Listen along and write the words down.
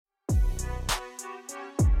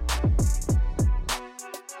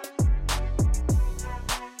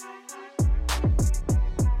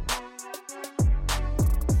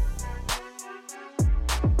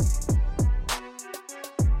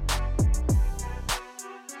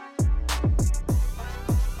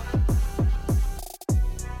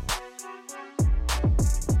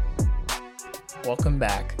Welcome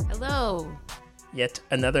back. Hello. Yet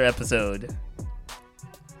another episode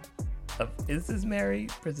of Is This Mary?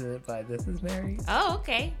 Presented by This Is Mary. Oh,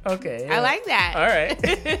 okay. Okay. I like that. All right.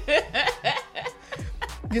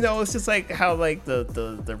 You know, it's just like how like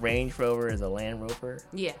the Range Rover is a Land Rover.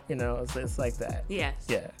 Yeah. You know, it's like that. Yes.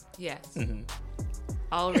 Yeah. Yes. Mm-hmm.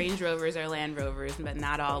 All Range Rovers are Land Rovers, but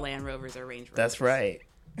not all Land Rovers are Range Rovers. That's right.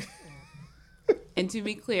 And to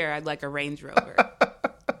be clear, I'd like a Range Rover.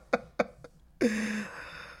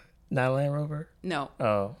 Not a Land Rover? No.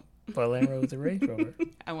 Oh. But a Land Rover is a Range Rover.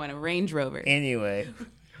 I want a Range Rover. Anyway,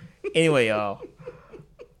 y'all.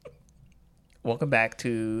 Welcome back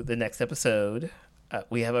to the next episode.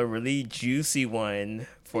 We have a really juicy one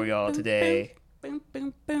for y'all today. Boom,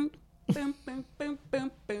 boom, boom, boom, boom, boom,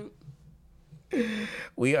 boom, boom.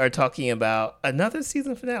 We are talking about another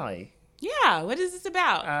season finale. Yeah, what is this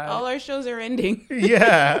about? All our shows are ending.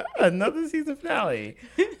 Yeah, another season finale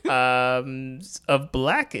of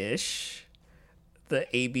Blackish, the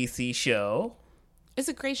ABC show. It's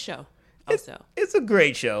a great show, also. It's a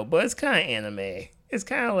great show, but it's kind of anime. It's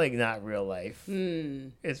kind of like not real life.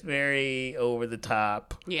 It's very over the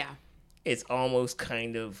top. Yeah. It's almost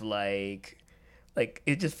kind of like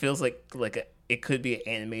it just feels like it could be an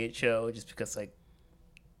animated show just because like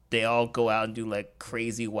they all go out and do like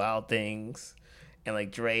crazy wild things. And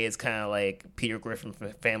like Dre is kind of like Peter Griffin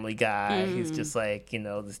from Family Guy. He's just like, you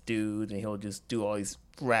know, this dude and he'll just do all these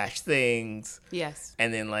rash things. Yes.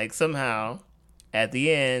 And then like somehow at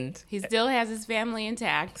the end, He still has his family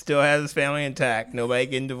intact. still has his family intact. Nobody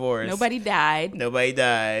getting divorced. Nobody died. Nobody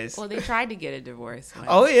dies. Well, they tried to get a divorce once.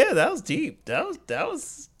 Oh yeah, that was deep. That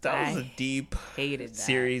was a deep hated that.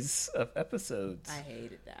 series of episodes. I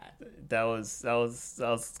hated that. That was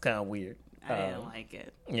kind of weird. I didn't like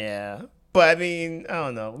it. Yeah, but I mean, I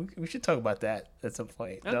don't know. We should talk about that at some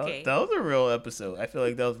point. Okay. That was a real episode. I feel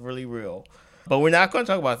like that was really real. But we're not going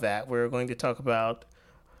to talk about that. We're going to talk about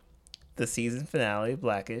the season finale of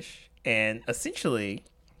Blackish, and essentially,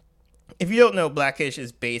 if you don't know, Blackish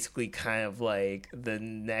is basically kind of like the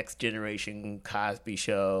next generation Cosby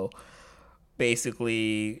Show.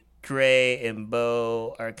 Basically, Dre and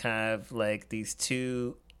Bo are kind of like these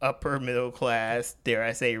two upper middle class, dare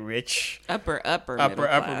I say rich, Upper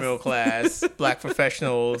middle class black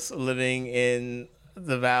professionals living in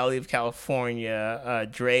the Valley of California.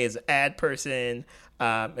 Dre is an ad person,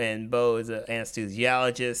 and Bo is an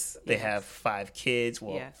anesthesiologist. They have 5 kids,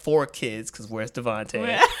 4 kids, because where's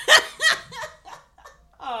Devontae?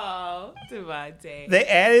 Oh, Devontae. They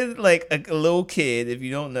added like a little kid, if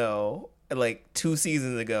you don't know, like 2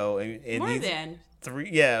 seasons ago. And More than 3,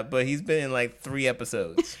 yeah, but he's been in like 3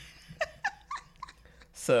 episodes.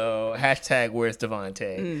 So hashtag where's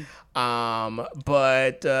Devontae?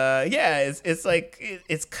 But yeah, it's like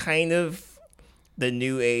it's kind of the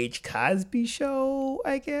new age Cosby Show,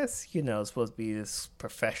 I guess. You know, it's supposed to be this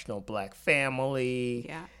professional black family.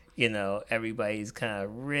 Yeah. You know, everybody's kind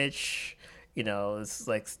of rich. You know, it's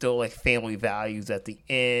like still like family values at the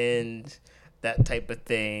end, that type of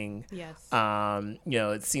thing. Yes. You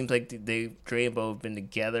know, it seems like Dre and Bo have been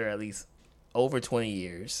together at least over 20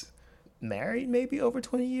 years. Married maybe over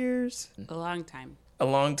 20 years. A long time. A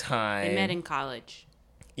long time. They met in college.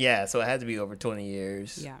 Yeah, so it had to be over 20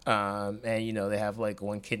 years. Yeah. And, you know, they have, like,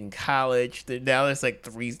 1 kid in college. Now there's, like,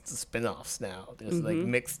 3 spinoffs now. There's, like,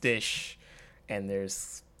 Mixed Dish, and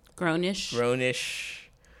there's Grownish.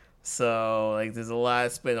 So, like, there's a lot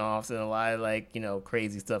of spinoffs and a lot of, like, you know,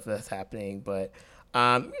 crazy stuff that's happening. But,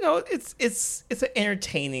 you know, it's an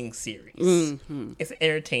entertaining series. Mm-hmm. It's an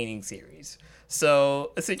entertaining series.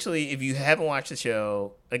 So, essentially, if you haven't watched the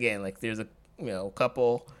show, again, like, there's a, you know,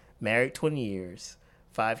 couple married 20 years.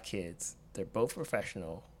 5 kids. They're both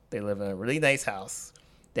professional. They live in a really nice house.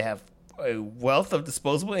 They have a wealth of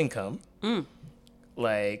disposable income.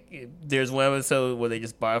 Like, there's one episode where they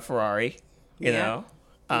just bought a Ferrari, you know?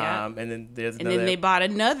 Yeah. And then there's And another. then they bought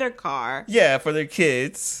another car Yeah, for their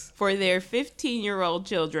kids. for their 15-year-old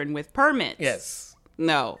children with permits. Yes.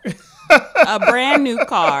 No. A brand new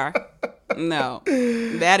car. No.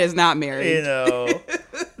 That is not married. You know,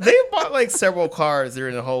 they bought like several cars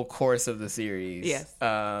during the whole course of the series. Yes.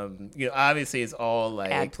 You know, obviously it's all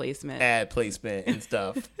like Ad placement and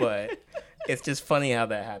stuff, but it's just funny how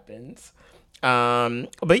that happens.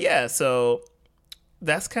 But yeah, so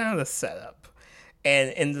that's kind of the setup.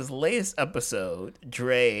 And in this latest episode,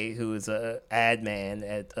 Dre, who is a ad man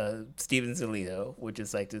at Steven Zalito, which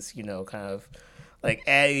is like this, you know, kind of like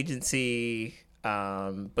ad agency,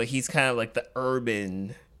 but he's kind of like the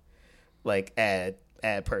urban like ad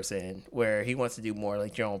person where he wants to do more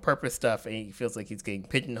like general purpose stuff, and he feels like he's getting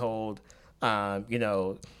pigeonholed. You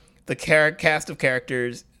know, the cast of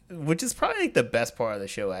characters which is probably like the best part of the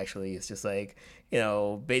show. Actually, it's just like,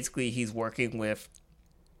 basically he's working with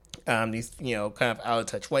these kind of out of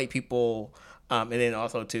touch white people, and then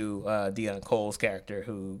also to Dion Cole's character,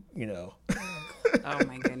 who Oh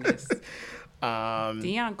my goodness.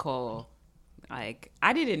 Dion Cole, like,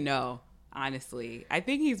 I didn't know, honestly. I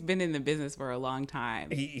think he's been in the business for a long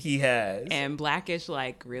time. He has. And Blackish,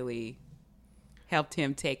 like, really helped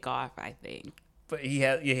him take off, I think. But he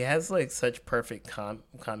has like such perfect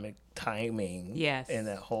comic timing. Yes. In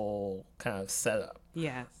that whole kind of setup.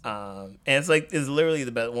 Yes. And it's literally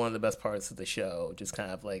one of the best parts of the show, just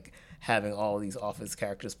kind of like having all these Office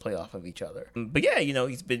characters play off of each other. But yeah,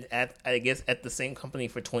 he's been at the same company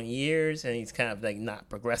for 20 years, and he's kind of like not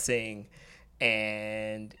progressing,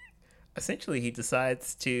 and essentially he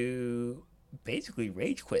decides to basically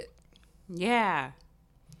rage quit. Yeah.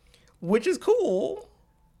 Which is cool,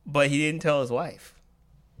 but he didn't tell his wife.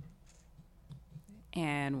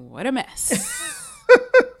 And what a mess.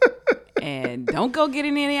 And don't go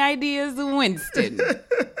getting any ideas of Winston.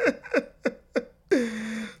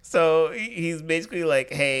 So he's basically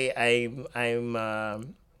like, hey,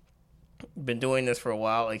 I'm been doing this for a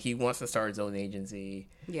while. Like, he wants to start his own agency.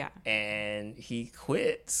 Yeah. And he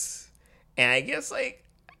quits. And I guess, like,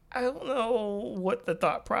 I don't know what the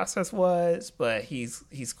thought process was, but he's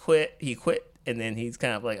quit. He quit, and then he's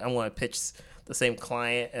kind of like, I'm going to pitch the same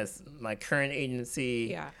client as my current agency.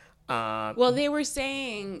 Yeah. Well, they were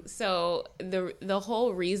saying, so the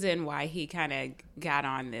whole reason why he kind of got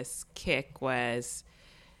on this kick was,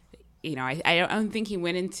 I don't think he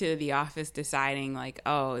went into the office deciding like,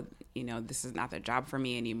 oh, this is not the job for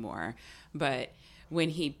me anymore. But when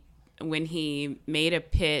he made a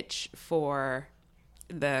pitch for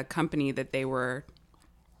the company that they were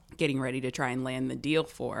getting ready to try and land the deal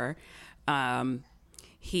for,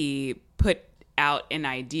 he put out an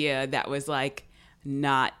idea that was like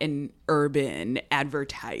not an urban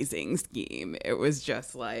advertising scheme. It was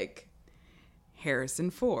just like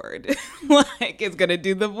Harrison Ford like is gonna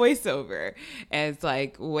do the voiceover, and it's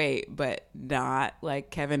like, wait, but not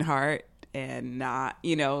like Kevin Hart, and not,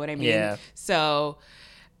 you know what I mean? Yeah. So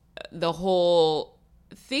the whole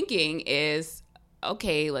thinking is,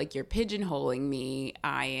 okay, like, you're pigeonholing me.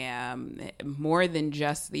 I am more than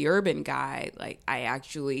just the urban guy. Like, I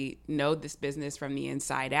actually know this business from the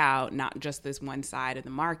inside out, not just this one side of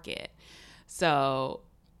the market. So,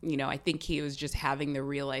 I think he was just having the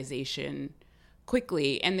realization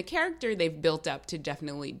quickly. And the character they've built up to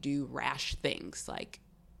definitely do rash things, like,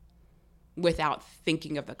 without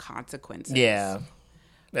thinking of the consequences. Yeah.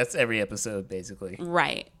 That's every episode, basically.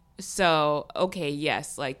 Right. So, okay,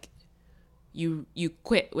 yes, like, you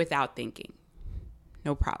quit without thinking.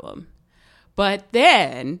 No problem. But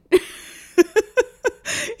then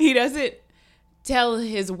he doesn't tell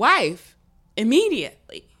his wife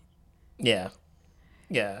immediately. Yeah.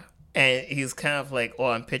 Yeah. And he's kind of like, oh,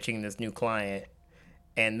 I'm pitching this new client,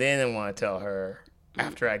 and then I want to tell her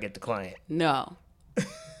after I get the client. No.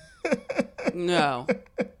 No.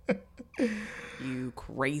 You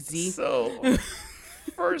crazy. So,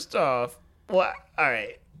 first off, well, all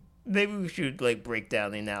right. Maybe we should like break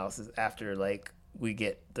down the analysis after like we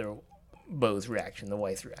get the Bo's reaction, the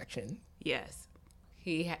wife's reaction. Yes,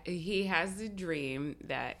 he has the dream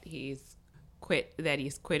that he's quit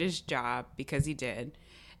his job because he did,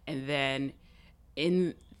 and then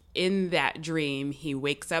in that dream he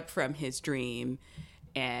wakes up from his dream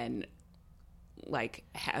and like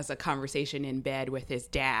has a conversation in bed with his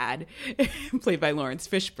dad, played by Lawrence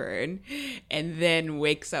Fishburne, and then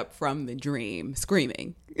wakes up from the dream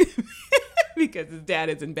screaming because his dad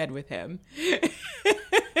is in bed with him,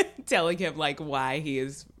 telling him like why he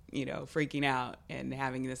is, freaking out and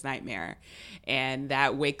having this nightmare. And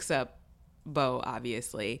that wakes up Bo,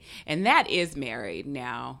 obviously. And that is married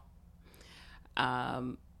now.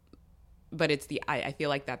 But it's I feel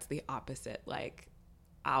like that's the opposite. Like,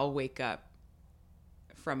 I'll wake up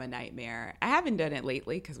from a nightmare. I haven't done it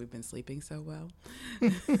lately because we've been sleeping so well.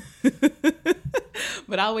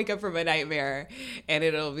 But I'll wake up from a nightmare and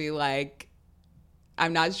it'll be like,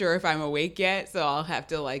 I'm not sure if I'm awake yet, so I'll have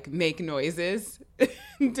to like make noises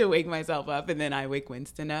to wake myself up, and then I wake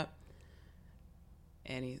Winston up.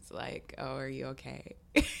 And he's like, oh, are you okay?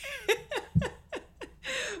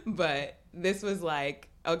 But this was like,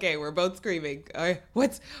 okay, we're both screaming.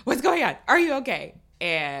 What's going on? Are you okay?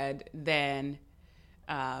 And then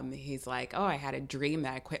he's like, oh, I had a dream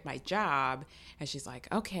that I quit my job. And she's like,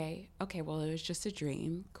 okay, well, it was just a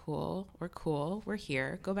dream. Cool. We're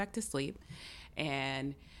here. Go back to sleep.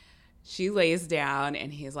 And she lays down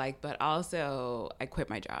and he's like, but also I quit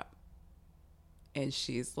my job. And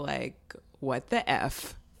she's like, what the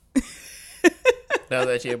F? That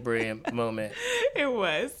was actually a brilliant moment. It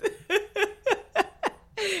was.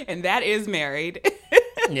 And that is married.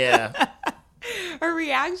 Yeah. Her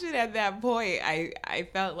reaction at that point, I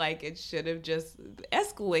felt like it should have just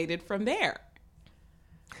escalated from there.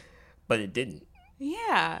 But it didn't.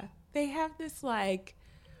 Yeah. They have this like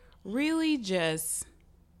really just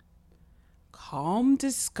calm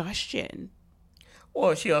discussion.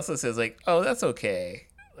 Well, she also says like, "Oh, that's okay.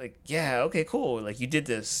 Like, yeah, okay, cool. Like, you did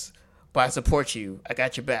this, but I support you. I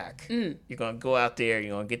got your back. You're gonna go out there.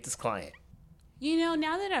 You're gonna get this client." You know,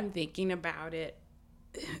 now that I'm thinking about it,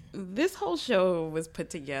 this whole show was put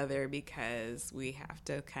together because we have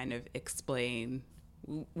to kind of explain,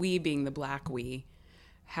 we being the Black we,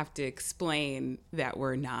 have to explain that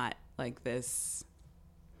we're not like this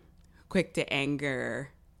quick to anger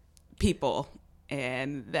people,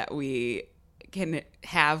 and that we can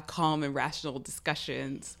have calm and rational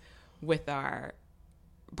discussions with our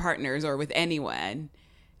partners or with anyone,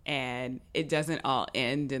 and it doesn't all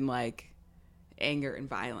end in like anger and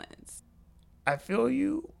violence. I feel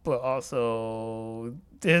you, but also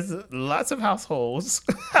there's lots of households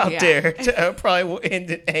out there that probably will end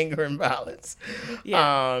in anger and violence.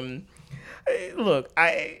 Yeah. Look,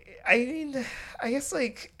 I mean, I guess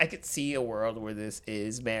like I could see a world where this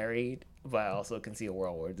is married, but I also can see a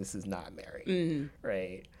world where this is not married,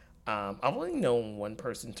 right? I've only known one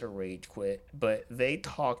person to rage quit, but they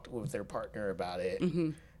talked with their partner about it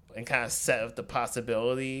and kind of set up the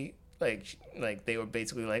possibility. Like they were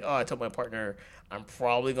basically like, "Oh, I told my partner I'm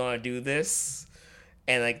probably gonna do this,"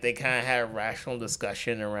 and like they kind of had a rational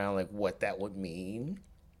discussion around like what that would mean.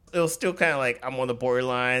 It was still kind of like I'm on the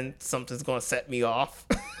borderline. Something's gonna set me off.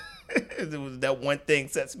 That one thing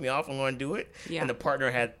sets me off. I'm gonna do it. Yeah. And the partner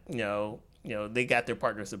had, they got their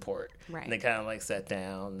partner support. Right. And they kind of like sat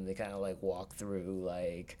down and they kind of like walked through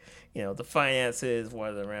like, the finances,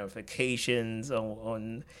 what are the ramifications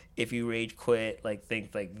on if you rage quit, like things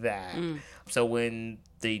like that. So when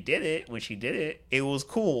she did it, it was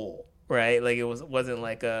cool, right? Like it wasn't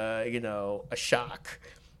like a shock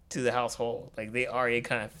to the household. Like they already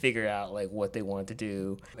kind of figured out like what they wanted to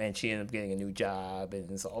do, and she ended up getting a new job, and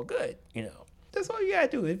it's all good. That's all you gotta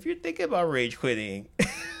do if you're thinking about rage quitting.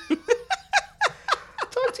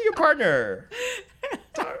 Talk to your partner.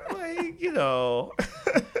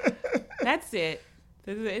 That's it.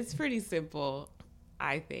 It's pretty simple,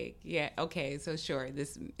 I think. Yeah. Okay. So sure,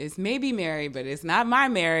 this is maybe married, but it's not my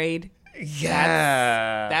married.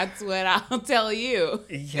 Yeah. That's what I'll tell you.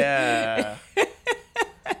 Yeah.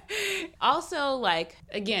 Also, like,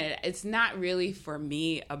 again, it's not really for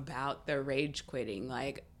me about the rage quitting.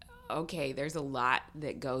 Like, okay, there's a lot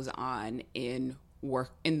that goes on in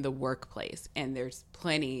the workplace, and there's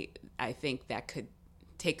plenty, I think, that could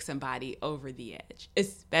take somebody over the edge,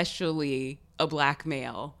 especially a Black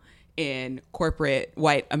male in corporate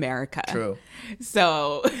white America. True.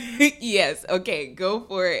 So, yes, okay, go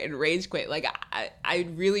for it and rage quit. Like, I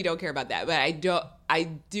really don't care about that, but I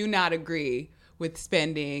do not agree with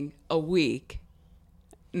spending a week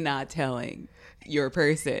not telling your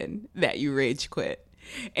person that you rage quit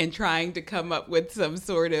and trying to come up with some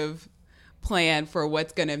sort of plan for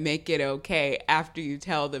what's going to make it okay after you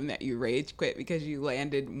tell them that you rage quit because you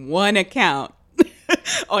landed one account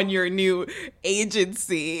on your new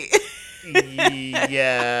agency.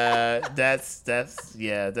 Yeah, that's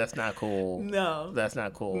not cool. No. That's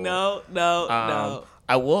not cool. No.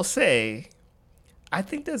 I will say, I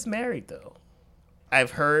think that's married though.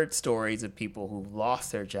 I've heard stories of people who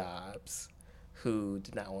lost their jobs, who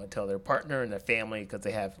did not want to tell their partner and their family because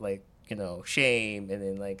they have like, shame, and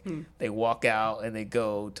then like they walk out and they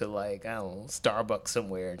go to like, I don't know, Starbucks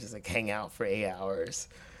somewhere and just like hang out for 8 hours.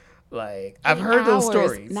 Like I've heard those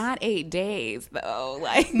stories. Not 8 days though.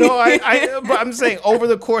 Like no, but I'm saying over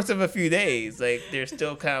the course of a few days, like they're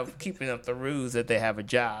still kind of keeping up the ruse that they have a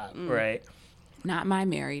job, right? Not my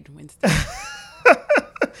married Winston.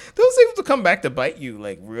 Those things will come back to bite you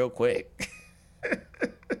like real quick.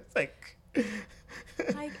 like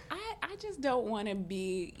I just don't want to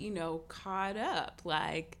be, caught up.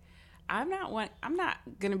 Like I'm not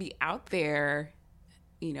going to be out there,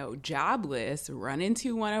 jobless, run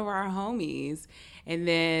into one of our homies, and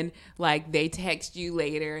then like they text you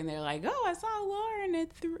later and they're like, "Oh, I saw Lauren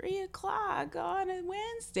at 3:00 on a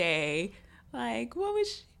Wednesday. Like, what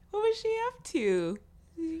was she up to?"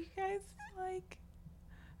 You guys like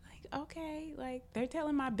okay, like they're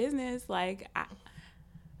telling my business. Like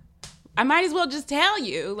I might as well just tell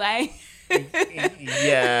you, like.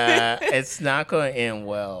 Yeah, it's not going to end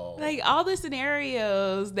well. Like all the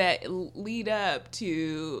scenarios that lead up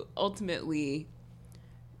to ultimately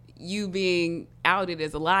you being outed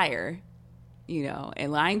as a liar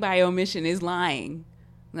and lying by omission is lying.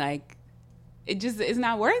 Like, it's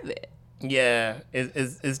not worth it. Yeah,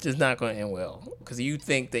 it's just not going to end well because you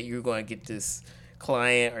think that you're going to get this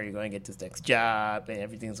client or you're going to get this next job and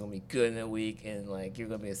everything's going to be good in a week and like you're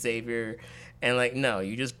going to be a savior, and like no,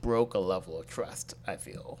 you just broke a level of trust. I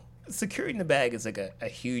feel securing the bag is like a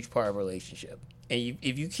huge part of a relationship, and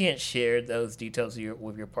if you can't share those details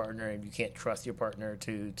with your partner and you can't trust your partner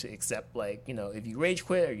to accept, like, if you rage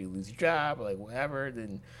quit or you lose your job or like whatever,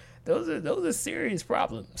 then those are serious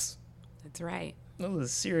problems. That's right. Those are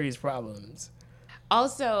serious problems.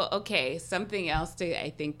 Also, okay, something else to,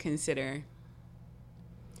 I think, consider.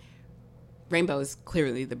 Rainbow is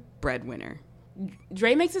clearly the breadwinner.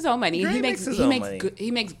 Dre makes his own money. He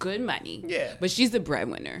makes good money. Yeah. But she's the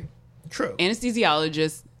breadwinner. True.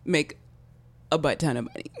 Anesthesiologists make a butt ton of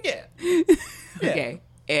money. Yeah. Okay.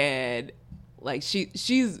 And like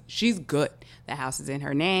she's good. The house is in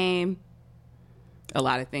her name. A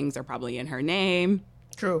lot of things are probably in her name.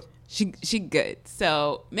 True. She good.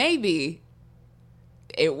 So maybe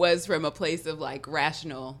it was from a place of like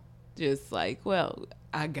rational, just like, well,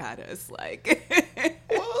 I got us, like.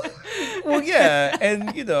 well, yeah,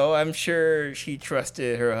 and I'm sure she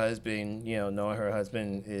trusted her husband. Knowing her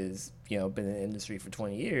husband is been in the industry for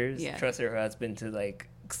 20 years. Yeah. Trusted her husband to like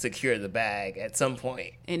secure the bag at some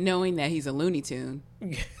point. And knowing that he's a Looney Tune.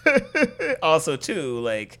 Also, too,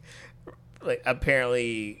 like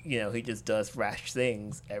apparently, he just does rash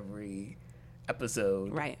things every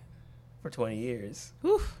episode. Right. For 20 years.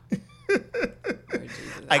 Oof.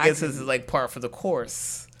 I guess this is like par for the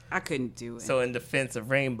course. I couldn't do it. So in defense of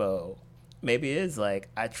Rainbow, maybe it is like,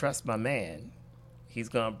 I trust my man. He's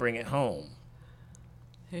going to bring it home.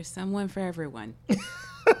 There's someone for everyone.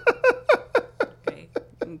 Okay.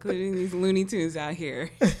 Including these Looney Tunes out here.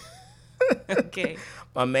 Okay.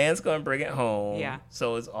 My man's going to bring it home. Yeah.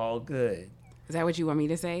 So it's all good. Is that what you want me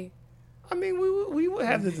to say? I mean, we would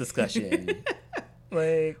have the discussion.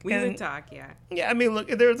 Like, we would talk, yeah. Yeah, I mean, look,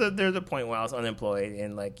 there's a point where I was unemployed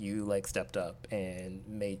and like you like stepped up and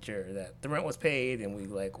made sure that the rent was paid, and we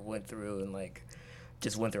like went through and like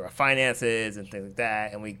just went through our finances and things like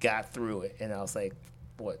that, and we got through it. And I was like,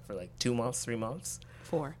 what, for like 2 months, 3 months?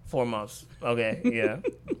 4 months. Okay, yeah.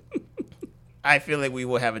 I feel like we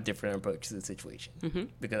will have a different approach to the situation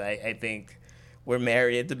because I think we're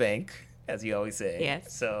married at the bank, as you always say.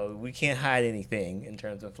 Yes. So we can't hide anything in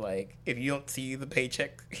terms of like, if you don't see the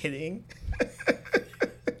paycheck hitting.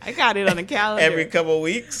 I got it on the calendar. Every couple of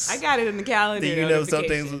weeks. I got it on the calendar. Then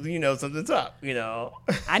something's up,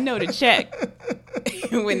 I know the check.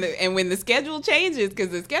 when the schedule changes, because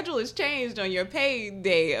the schedule has changed on your pay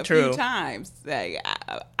day a few times. Like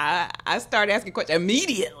I start asking questions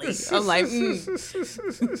immediately. I'm like,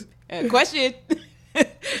 question.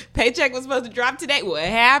 Paycheck was supposed to drop today. What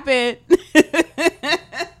happened?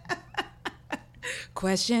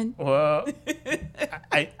 Question. Well,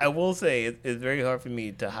 I will say it's very hard for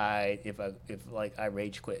me to hide if I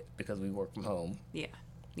rage quit because we work from home. Yeah.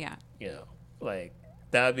 Like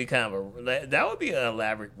that would be that would be an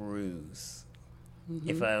elaborate ruse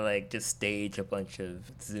if I like just stage a bunch of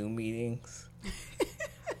Zoom meetings.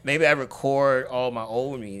 Maybe I record all my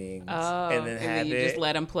old meetings and then you just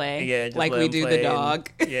let them play. Yeah, just like we do the dog.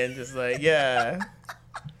 And just like yeah.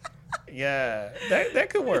 That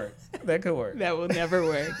could work. That could work. That will never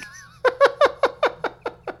work.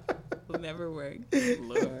 Will never work.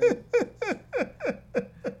 Lord.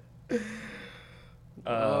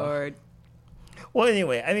 Lord. Well,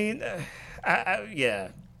 anyway, I mean, yeah.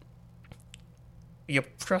 You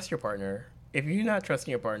trust your partner. If you're not trusting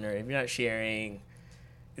your partner, if you're not sharing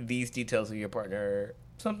these details with your partner,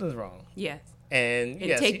 something's wrong. Yes. And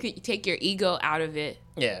yes, take your ego out of it.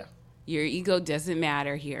 Yeah. Your ego doesn't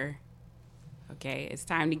matter here. Okay, it's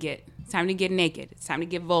time to get naked. It's time to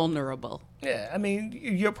get vulnerable. Yeah, I mean,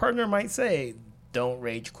 your partner might say, "Don't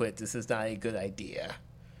rage quit. This is not a good idea."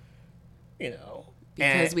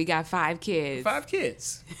 Because we got 5 kids. 5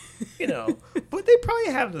 kids. But they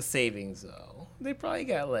probably have the savings though. They probably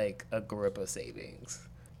got like a grip of savings.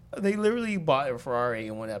 They literally bought a Ferrari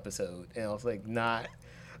in one episode, and it was like not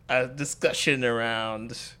a discussion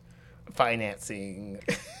around financing.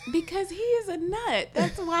 Because he is a nut.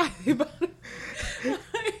 That's why they bought him.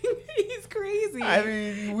 He's crazy. I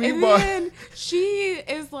mean, then she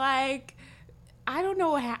is like, I don't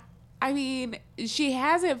know how. I mean, she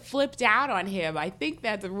hasn't flipped out on him. I think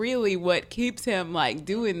that's really what keeps him like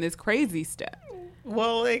doing this crazy stuff.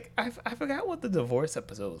 Well, like I forgot what the divorce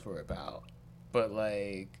episodes were about, but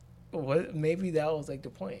like, what? Maybe that was like the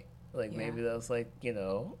point. Like maybe that was like,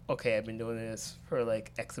 okay, I've been doing this for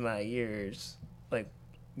like X amount of years. Like,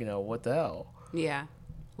 what the hell? Yeah.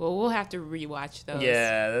 Well, we'll have to rewatch those.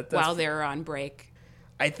 Yeah, while they're on break.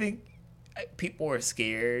 I think people are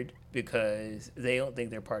scared because they don't think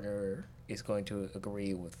their partner is going to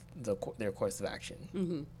agree with their course of action.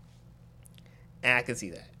 Mm-hmm. And I can see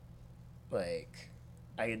that. Like,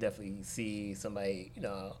 I can definitely see somebody,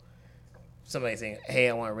 somebody saying, "Hey,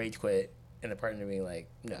 I want to rage quit," and the partner being like,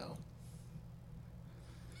 "No."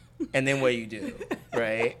 And then what do you do,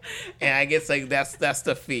 right? And I guess like that's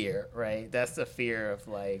the fear, right? That's the fear of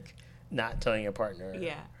like not telling your partner,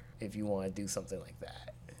 if you want to do something like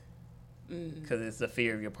that, because it's the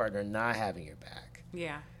fear of your partner not having your back.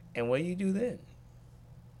 Yeah. And what do you do then?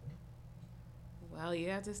 Well,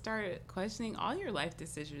 you have to start questioning all your life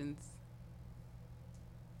decisions.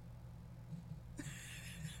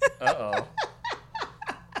 Uh-oh.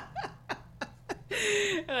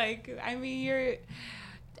 Like, I mean,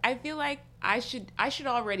 I feel like I should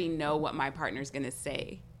already know what my partner's going to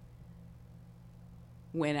say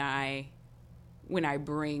when I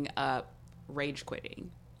bring up rage quitting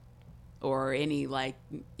or any like,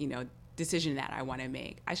 decision that I want to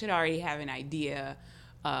make. I should already have an idea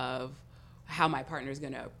of how my partner's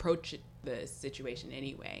going to approach the situation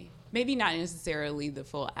anyway. Maybe not necessarily the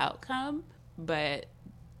full outcome, but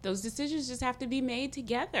those decisions just have to be made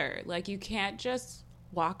together. Like, you can't just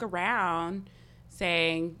walk around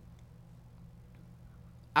saying,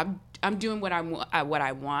 I'm doing what I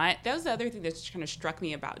want. That was the other thing that's kind of struck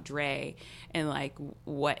me about Dre and like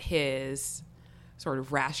what his sort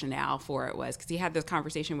of rationale for it was, because he had this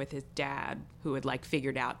conversation with his dad, who had like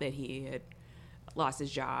figured out that he had lost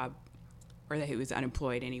his job, or that he was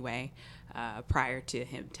unemployed anyway, prior to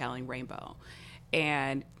him telling Rainbow,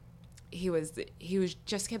 and he was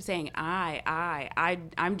just kept saying,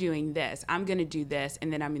 I'm doing this, I'm going to do this,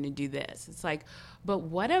 and then I'm going to do this. It's like, but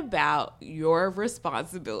what about your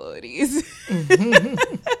responsibilities?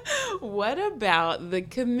 What about the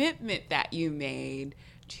commitment that you made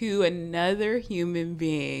to another human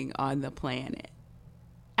being on the planet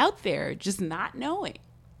out there just not knowing?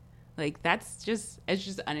 Like, it's just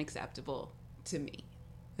unacceptable to me.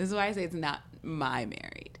 This is why I say it's not my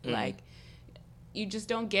married. Like, you just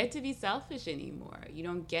don't get to be selfish anymore. You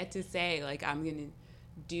don't get to say, like, I'm going to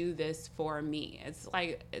do this for me. It's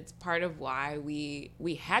like, it's part of why we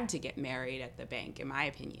had to get married at the bank, in my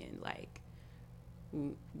opinion. Like,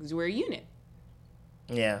 because we're a unit.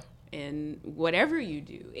 Yeah. And whatever you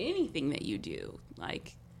do, anything that you do,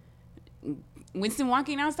 like Winston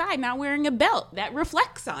walking outside not wearing a belt, that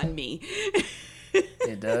reflects on me.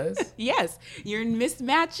 It does? Yes. Your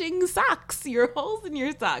mismatching socks, your holes in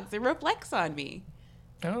your socks, it reflects on me.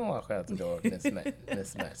 I don't walk out the door with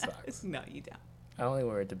mismatched socks. No, you don't. I only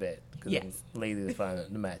wear it to bed because I'm lazy to find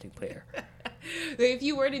the magic player. If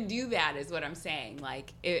you were to do that, is what I'm saying.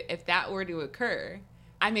 Like, if that were to occur,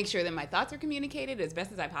 I make sure that my thoughts are communicated as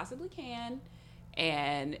best as I possibly can,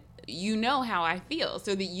 and you know how I feel,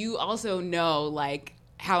 so that you also know, like,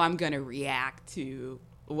 how I'm going to react to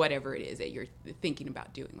whatever it is that you're thinking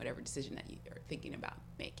about doing, whatever decision that you're thinking about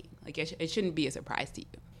making. Like, it shouldn't be a surprise to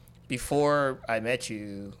you. Before I met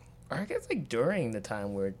you, or I guess like during the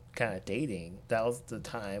time we're kind of dating, that was the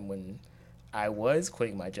time when I was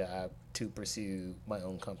quitting my job to pursue my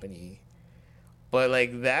own company. But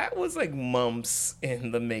like, that was like months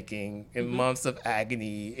in the making, and months of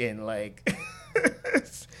agony in like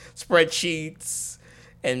spreadsheets,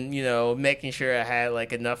 and making sure I had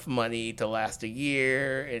like enough money to last a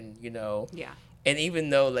year, and and even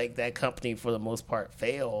though like that company for the most part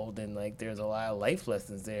failed, and like there's a lot of life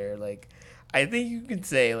lessons there, like I think you could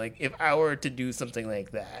say, like, if I were to do something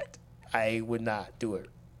like that, I would not do it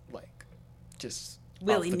like just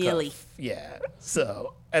willy-nilly. Yeah,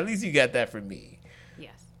 so at least you got that from me.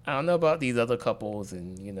 Yes. I don't know about these other couples,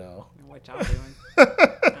 and what y'all doing. I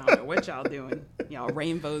don't know what y'all doing. Y'all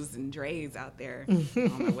Rainbows and Dre's out there. I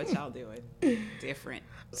don't know what y'all doing. Different.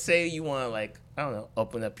 Say you want to, like, I don't know,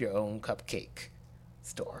 open up your own cupcake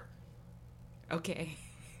store. Okay.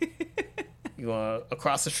 You want to,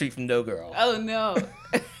 across the street from Dough Girl. Oh, no.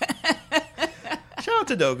 Shout out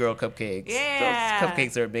to Dough Girl Cupcakes. Yeah. Those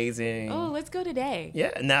cupcakes are amazing. Oh, let's go today.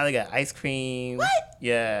 Yeah, now they got ice cream. What?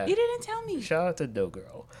 Yeah. You didn't tell me. Shout out to Dough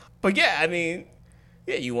Girl. But yeah, I mean,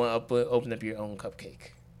 yeah, you want to open up your own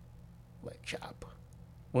cupcake, like, shop.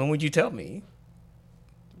 When would you tell me?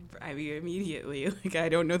 I mean, immediately. Like, I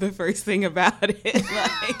don't know the first thing about it.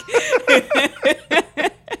 Like,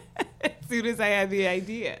 as soon as I had the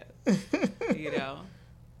idea,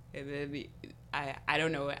 And then I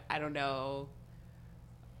don't know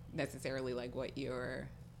necessarily like what your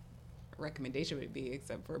recommendation would be,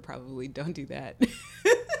 except for probably don't do that.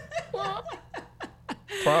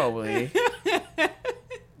 Probably.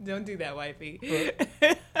 Don't do that, wifey.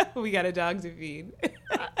 We got a dog to feed.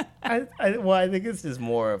 I think it's just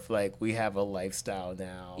more of like we have a lifestyle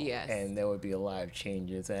now, Yes. and there would be a lot of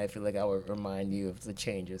changes, and I feel like I would remind you of the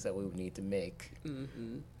changes that we would need to make.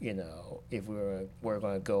 Mm-hmm. You know, if we're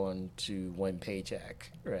going to go on to one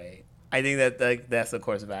paycheck, right? I think that that's the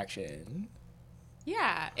course of action.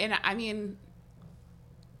 Yeah, and I mean,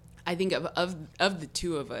 I think of the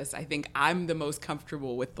two of us, I think I'm the most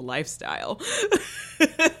comfortable with the lifestyle.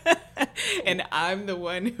 And I'm the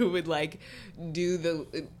one who would like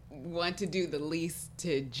want to do the least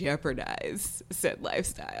to jeopardize said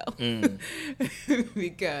lifestyle.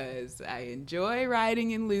 Because I enjoy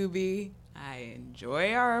riding in Luby. I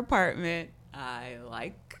enjoy our apartment. I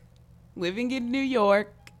like living in New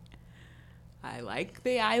York. I like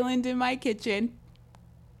the island in my kitchen.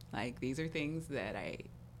 Like, these are things that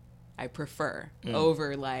I prefer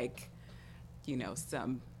over, like, you know,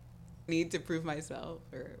 some need to prove myself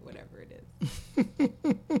or whatever it is.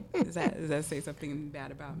 Does that say something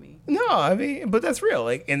bad about me? No, I mean, but that's real.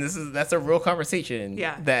 Like, and that's a real conversation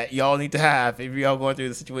that y'all need to have if y'all going through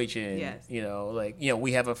the situation. Yes. You know, like, you know,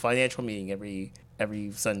 we have a financial meeting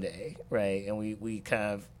every Sunday, right? And we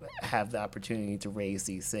kind of have the opportunity to raise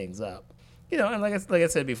these things up. You know, and like I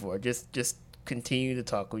said before, just continue to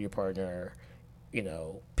talk with your partner. You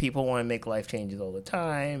know, people want to make life changes all the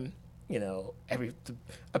time. You know,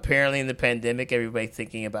 apparently in the pandemic, everybody's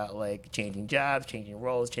thinking about like changing jobs, changing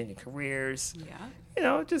roles, changing careers. Yeah. You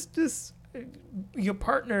know, just your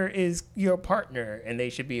partner is your partner, and they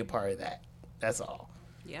should be a part of that. That's all.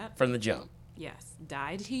 Yeah. From the jump. Yes.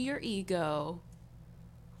 Die to your ego.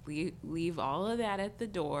 Leave all of that at the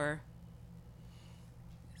door.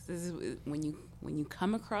 This is when you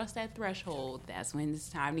come across that threshold, that's when it's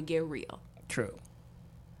time to get real. True.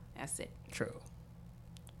 That's it. True.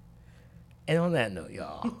 And on that note,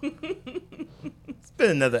 y'all, it's been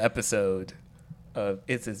another episode of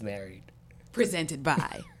This Is Married. Presented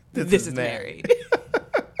by This Is Married.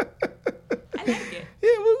 I like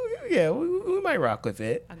it. We might rock with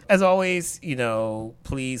it. As always, you know,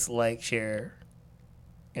 please like, share,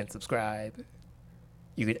 and subscribe.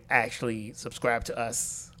 You can actually subscribe to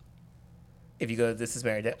us. If you go to This Is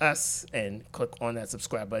Married to Us and click on that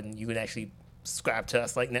subscribe button, you can actually subscribe to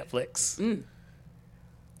us like Netflix.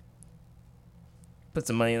 Put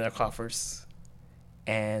some money in our coffers.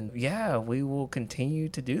 And yeah, we will continue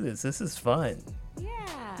to do this. This is fun.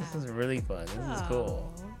 Yeah. This is really fun. This is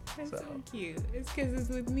cool. That's so cute. It's because it's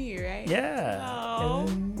with me, right? Yeah. Oh,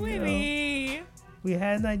 and, Winnie. You know, we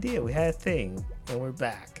had an idea. We had a thing. And we're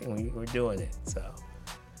back. And we're doing it. So.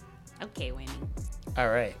 Okay, Winnie. All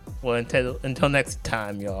right. Well, until next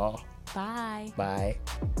time, y'all. Bye. Bye.